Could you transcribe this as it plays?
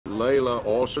Layla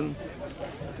Olsen?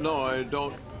 No, I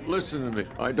don't. Listen to me.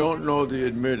 I don't know the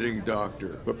admitting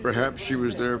doctor, but perhaps she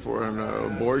was there for an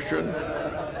abortion?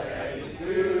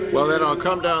 Well, then I'll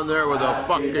come down there with a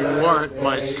fucking warrant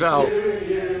myself.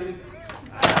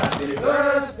 Happy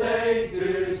birthday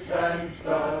to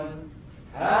Sveistrup.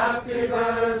 Happy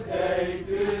birthday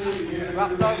to you.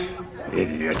 Rafto.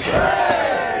 Idiot.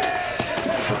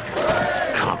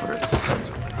 Confident sons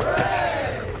of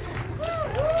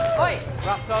Oi,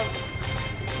 Rafto.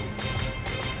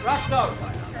 Rafto.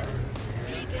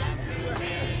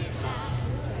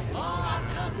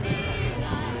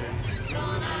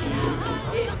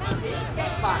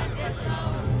 Get back.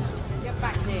 Get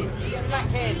back in. Get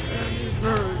back in.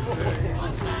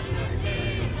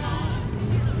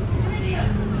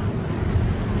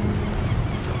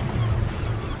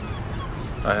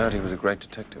 I heard he was a great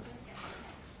detective.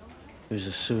 He was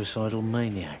a suicidal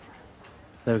maniac.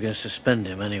 They were going to suspend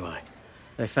him anyway.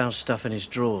 They found stuff in his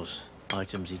drawers,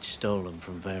 items he'd stolen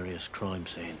from various crime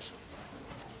scenes.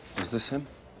 Is this him?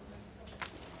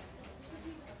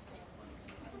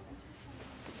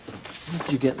 Where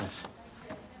did you get this?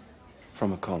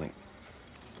 From a colleague.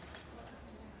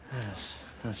 Yes,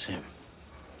 that's him.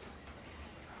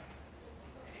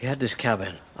 He had this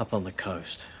cabin up on the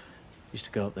coast. Used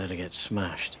to go up there to get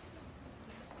smashed.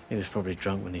 He was probably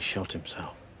drunk when he shot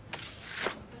himself.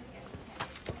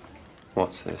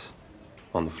 What's this?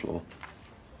 On the floor?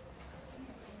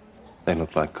 They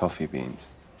look like coffee beans.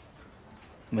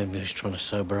 Maybe he was trying to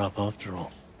sober up after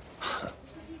all.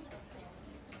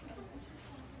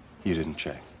 You didn't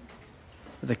check.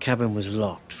 The cabin was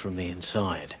locked from the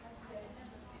inside.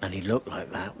 And he looked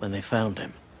like that when they found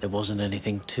him. There wasn't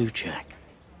anything to check.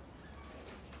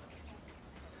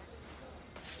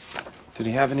 Did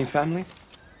he have any family?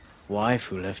 Wife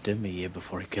who left him a year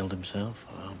before he killed himself.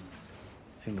 I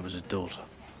think there was a daughter.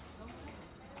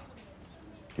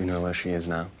 You know where she is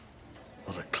now?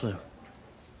 Not a clue.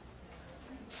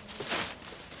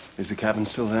 Is the cabin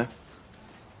still there?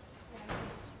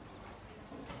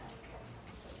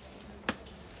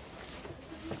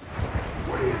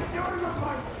 What are you doing with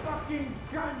my fucking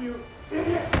gun, you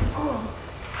idiot? Oh.